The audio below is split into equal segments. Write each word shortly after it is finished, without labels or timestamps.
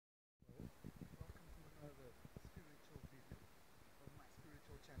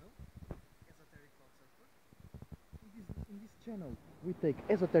channel, Esoteric Cloud Surfer. In this channel, we take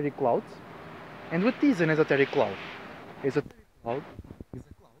esoteric clouds. And what is an esoteric cloud? Esoteric cloud is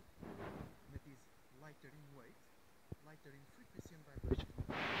a cloud that is lighter in weight, lighter in frequency and vibration,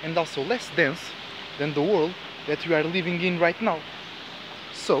 and also less dense than the world that we are living in right now.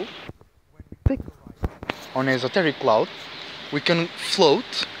 So, when we take a ride on an esoteric cloud, we can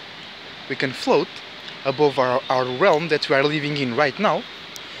float above our realm that we are living in right now,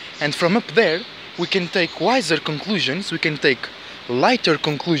 and from up there we can take wiser conclusions, we can take lighter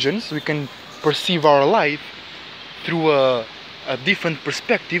conclusions, we can perceive our life through a different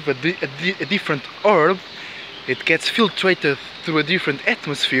perspective, a different orb. It gets filtrated through a different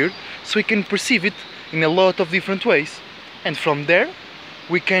atmosphere, so we can perceive it in a lot of different ways, and from there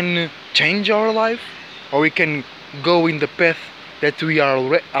we can change our life, or we can go in the path that we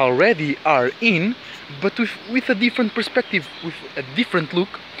already are in, but with a different perspective, with a different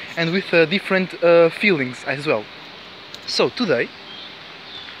look, and with different feelings as well. So today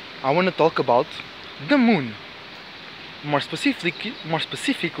I want to talk about the moon. More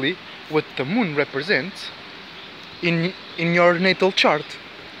specifically, what the moon represents in your natal chart.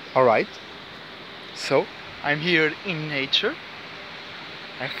 Alright? So I'm here in nature.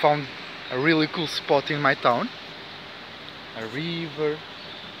 I found a really cool spot in my town. A river.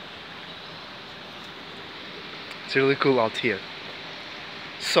 It's really cool out here.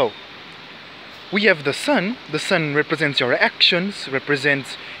 So we have the sun. The sun represents your actions,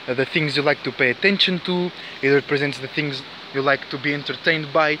 represents the things you like to pay attention to. It represents the things you like to be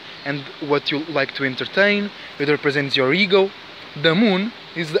entertained by and what you like to entertain. It represents your ego. The moon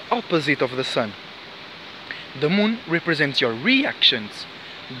is the opposite of the sun. The moon represents your reactions.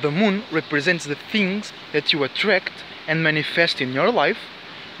 The moon represents the things that you attract and manifest in your life.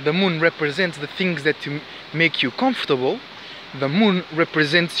 The moon represents the things that make you comfortable. The moon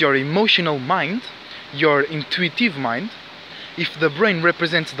represents your emotional mind, your intuitive mind. If the brain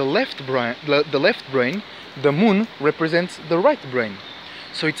represents the left brain, the moon represents the right brain.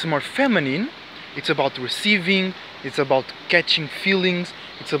 So it's more feminine. It's about receiving. It's about catching feelings.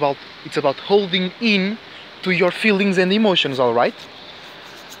 It's about holding in to your feelings and emotions. All right.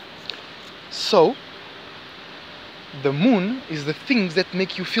 So the moon is the things that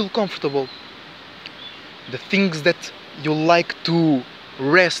make you feel comfortable. The things that you like to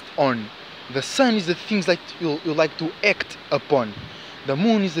rest on. The sun is the things that you like to act upon. The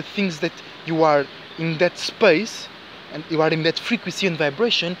moon is the things that you are in that space and you are in that frequency and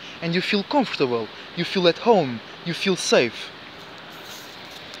vibration and you feel comfortable, you feel at home, you feel safe.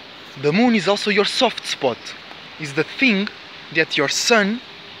 The moon is also your soft spot. Is the thing that your sun,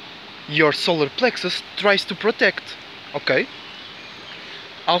 your solar plexus, tries to protect. Okay?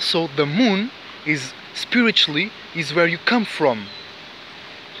 Also, the moon is spiritually is where you come from.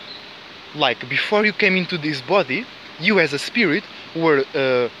 Like before you came into this body, you as a spirit were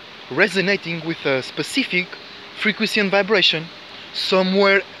resonating with a specific frequency and vibration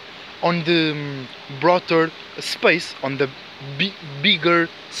somewhere on the broader space, on the bigger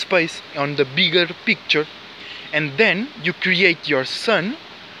space, on the bigger picture, and then you create your sun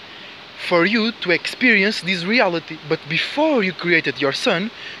for you to experience this reality. But before you created your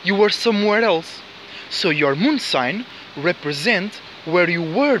sun, you were somewhere else. So your moon sign represents where you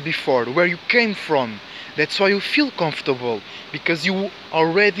were before, where you came from. That's why you feel comfortable, because you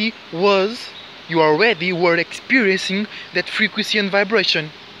already were experiencing that frequency and vibration.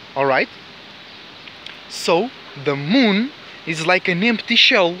 Alright? So the moon is like an empty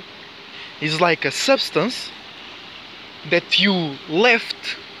shell. It's like a substance that you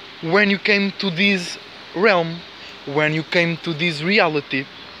left when you came to this realm, when you came to this reality.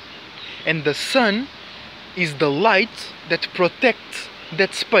 And the sun is the light that protects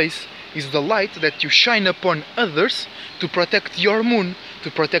that space, is the light that you shine upon others to protect your moon,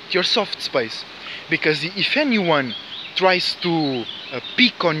 to protect your soft space. Because if anyone tries to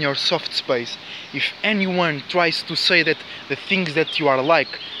pick on your soft space, if anyone tries to say that the things that you are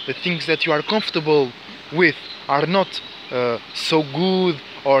like, the things that you are comfortable with are not so good,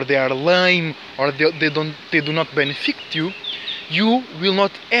 or they are lame, or they do not benefit you, you will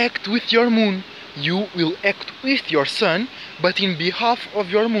not act with your moon. You will act with your sun, but in behalf of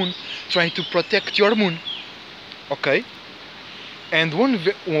your moon, trying to protect your moon. Okay? And one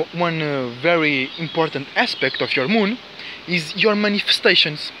very important aspect of your moon is your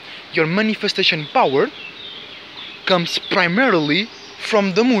manifestations. Your manifestation power comes primarily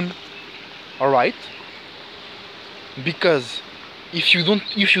from the moon. Alright? Because if you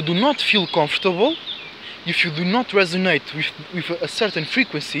do not feel comfortable, if you do not resonate with a certain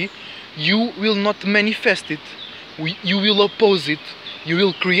frequency, you will not manifest it. You will oppose it. you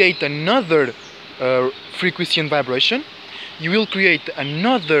will create another frequency and vibration. You will create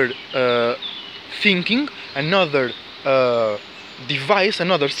another thinking, another device,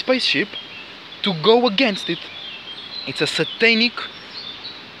 another spaceship to go against it. It's a satanic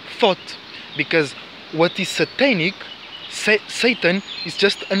thought, because what is satanic, Satan is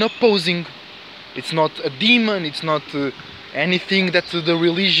just an opposing. It's not a demon, it's not anything that the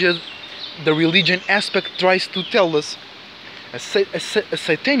religion aspect tries to tell us. A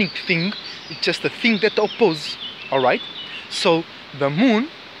satanic thing is just a thing that opposes. Alright? So the moon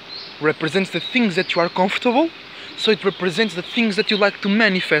represents the things that you are comfortable, so it represents the things that you like to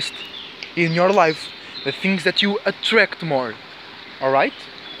manifest in your life, the things that you attract more. Alright?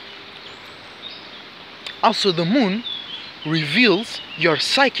 Also, the moon reveals your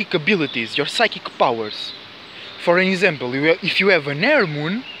psychic abilities, your psychic powers. For an example, if you have an air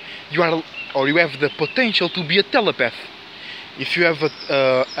moon, you have the potential to be a telepath. If you have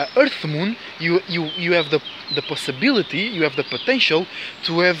a earth moon, you have the possibility, you have the potential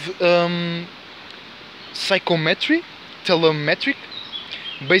to have psychometry, telemetric.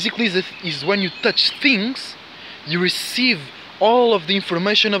 Basically, is when you touch things, you receive all of the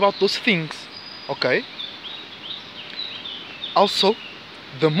information about those things. Okay? Also,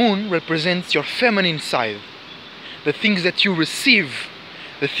 the moon represents your feminine side. The things that you receive,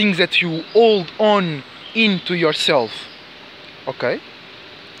 the things that you hold on into yourself. Okay?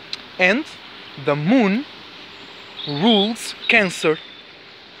 And the moon rules Cancer.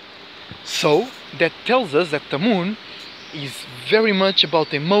 So that tells us that the moon is very much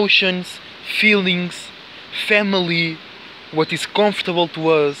about emotions, feelings, family, what is comfortable to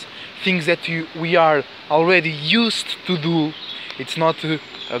us, things that we are already used to do. It's not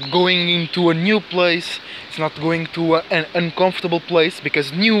going into a new place, it's not going to an uncomfortable place,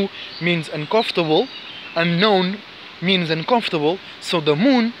 because new means uncomfortable, unknown means uncomfortable. So the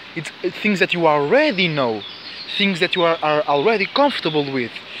moon, it's things that you already know, things that you are already comfortable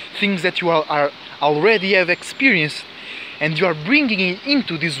with, things that you are already have experienced, and you are bringing it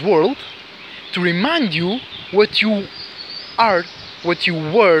into this world to remind you what you are, what you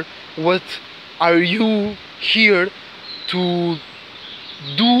were, what are you here to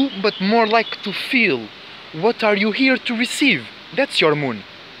do, but more like to feel. What are you here to receive? That's your moon.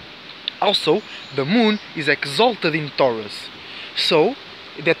 Also, the moon is exalted in Taurus. So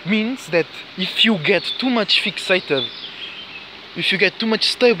that means that if you get too much fixated, if you get too much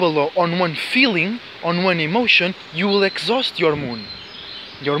stable on one feeling, on one emotion, you will exhaust your moon.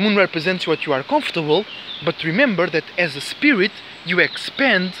 Your moon represents what you are comfortable, but remember that as a spirit, you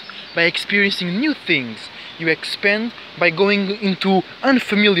expand by experiencing new things. You expand by going into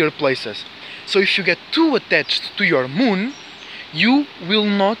unfamiliar places. So if you get too attached to your moon, you will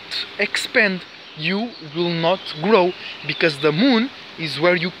not expand, you will not grow, because the moon is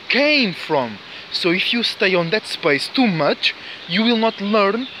where you came from. So if you stay on that space too much, you will not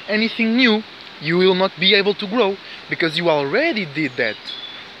learn anything new. You will not be able to grow, because you already did that.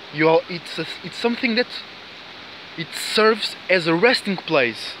 It's something that it serves as a resting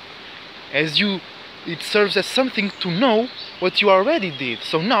place. It serves as something to know what you already did.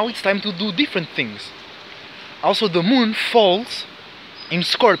 So now it's time to do different things. Also, the moon falls in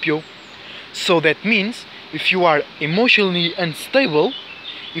Scorpio. So that means if you are emotionally unstable,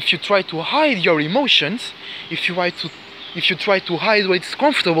 if you try to hide your emotions, if you try to hide what's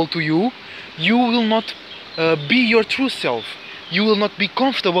comfortable to you, you will not be your true self. You will not be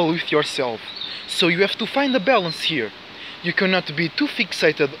comfortable with yourself. So you have to find a balance here. You cannot be too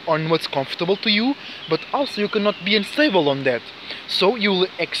fixated on what's comfortable to you, but also you cannot be unstable on that. So you will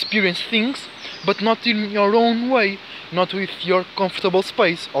experience things, but not in your own way, not with your comfortable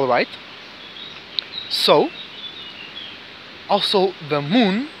space, alright? So, also the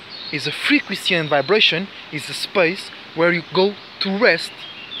moon is a frequency and vibration, is a space where you go to rest.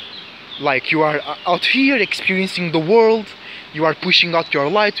 Like you are out here experiencing the world, you are pushing out your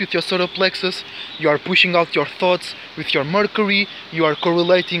light with your solar plexus, you are pushing out your thoughts with your Mercury, you are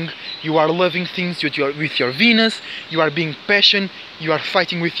correlating, you are loving things with your Venus, you are being passionate, you are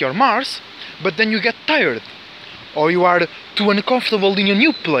fighting with your Mars, but then you get tired, or you are too uncomfortable in a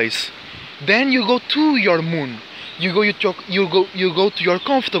new place. Then you go to your moon, you go to your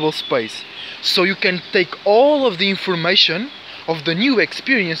comfortable space, so you can take all of the information of the new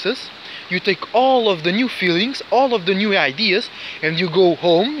experiences. You take all of the new feelings, all of the new ideas, and you go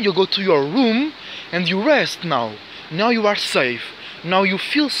home, you go to your room, and you rest now. Now you are safe. Now you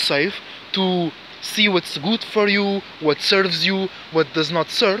feel safe to see what's good for you, what serves you, what does not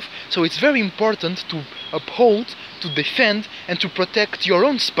serve. So it's very important to uphold, to defend, and to protect your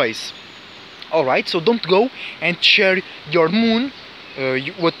own space. Alright, so don't go and share your moon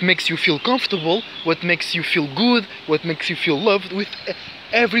what makes you feel comfortable, what makes you feel good, what makes you feel loved with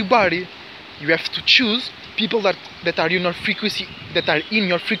everybody. You have to choose people that are in your frequency, that are in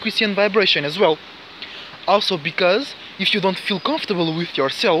your frequency and vibration as well. Also, because if you don't feel comfortable with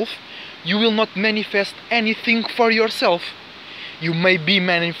yourself, you will not manifest anything for yourself. You may be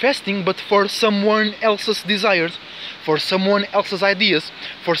manifesting, but for someone else's desires, for someone else's ideas,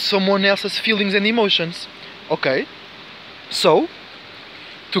 for someone else's feelings and emotions. Okay? So,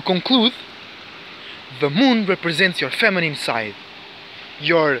 to conclude, the moon represents your feminine side,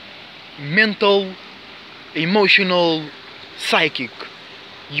 your mental, emotional, psychic,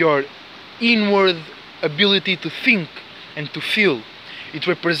 your inward ability to think and to feel. It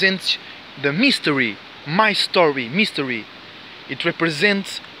represents the mystery, my story, mystery. It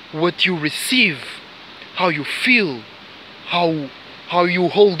represents what you receive, how you feel, how you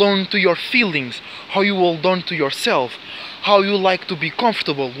hold on to your feelings, how you hold on to yourself, how you like to be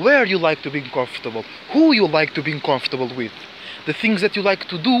comfortable, where you like to be comfortable, who you like to be comfortable with, the things that you like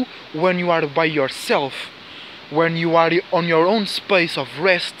to do when you are by yourself, when you are on your own space of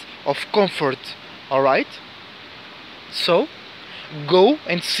rest, of comfort. Alright? So, go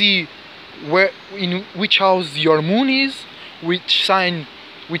and see in which house your moon is, which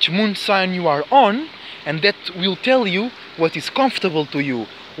moon sign you are on, and that will tell you what is comfortable to you,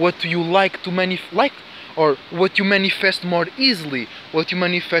 what you like to or what you manifest more easily, what you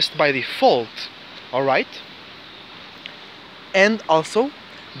manifest by default. Alright? And also,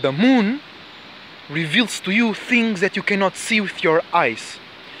 the moon reveals to you things that you cannot see with your eyes,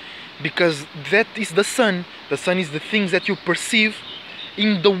 because that is the sun. The sun is the things that you perceive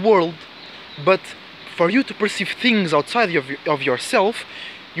in the world, but for you to perceive things outside of yourself,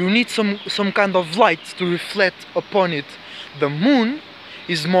 you need some kind of light to reflect upon it. The moon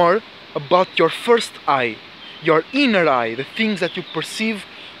is more about your first eye, your inner eye, the things that you perceive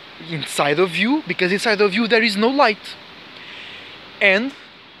inside of you, because inside of you there is no light. And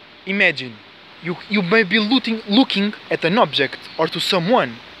imagine, you may be looking at an object or to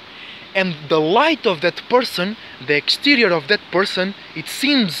someone, and the light of that person, the exterior of that person, it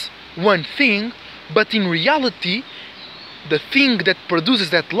seems one thing, but in reality, the thing that produces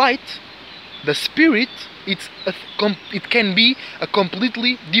that light, the spirit, it can be a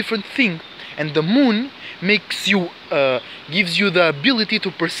completely different thing. And the moon gives you the ability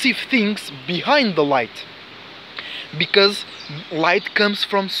to perceive things behind the light, because light comes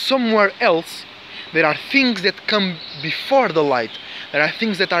from somewhere else. There are things that come before the light. There are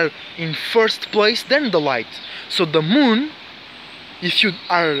things that are in first place than the light. So the moon, if you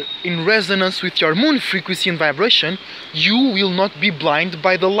are in resonance with your moon frequency and vibration, you will not be blind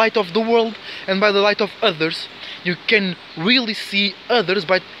by the light of the world and by the light of others. You can really see others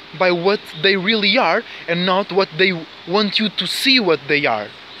by what they really are, and not what they want you to see what they are.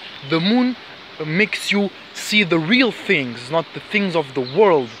 The moon makes you see the real things, not the things of the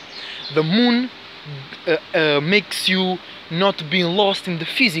world. The moon makes you not be lost in the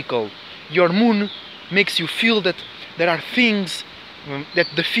physical. Your moon makes you feel that there are things that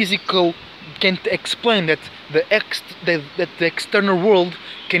the physical can't explain, that the external world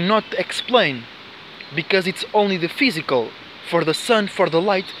cannot explain, because it's only the physical. For the sun, for the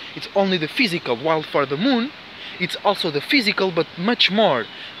light, it's only the physical, while for the moon, it's also the physical, but much more,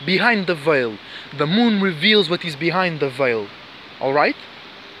 behind the veil. The moon reveals what is behind the veil. Alright?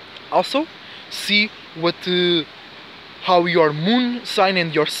 Also, see how your moon sign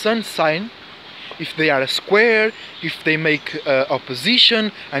and your sun sign, if they are a square, if they make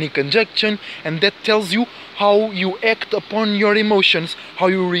opposition, any conjunction, and that tells you how you act upon your emotions, how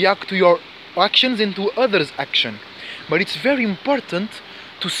you react to your actions and to others' action. But it's very important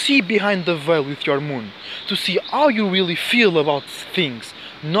to see behind the veil with your moon, to see how you really feel about things,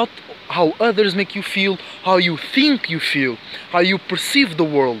 not how others make you feel, how you think you feel, how you perceive the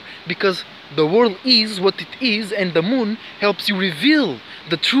world, because the world is what it is, and the moon helps you reveal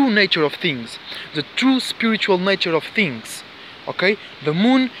the true nature of things, the true spiritual nature of things. Okay? The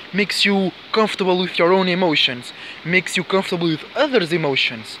moon makes you comfortable with your own emotions, makes you comfortable with others'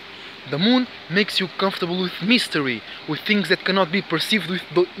 emotions. The moon makes you comfortable with mystery, with things that cannot be perceived with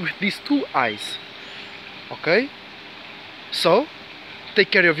these two eyes. Okay? So,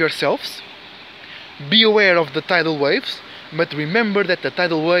 take care of yourselves, be aware of the tidal waves, but remember that the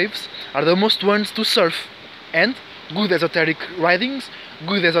tidal waves are the most ones to surf. And good esoteric ridings,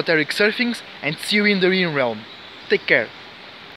 good esoteric surfings, and see you in the real realm. Take care.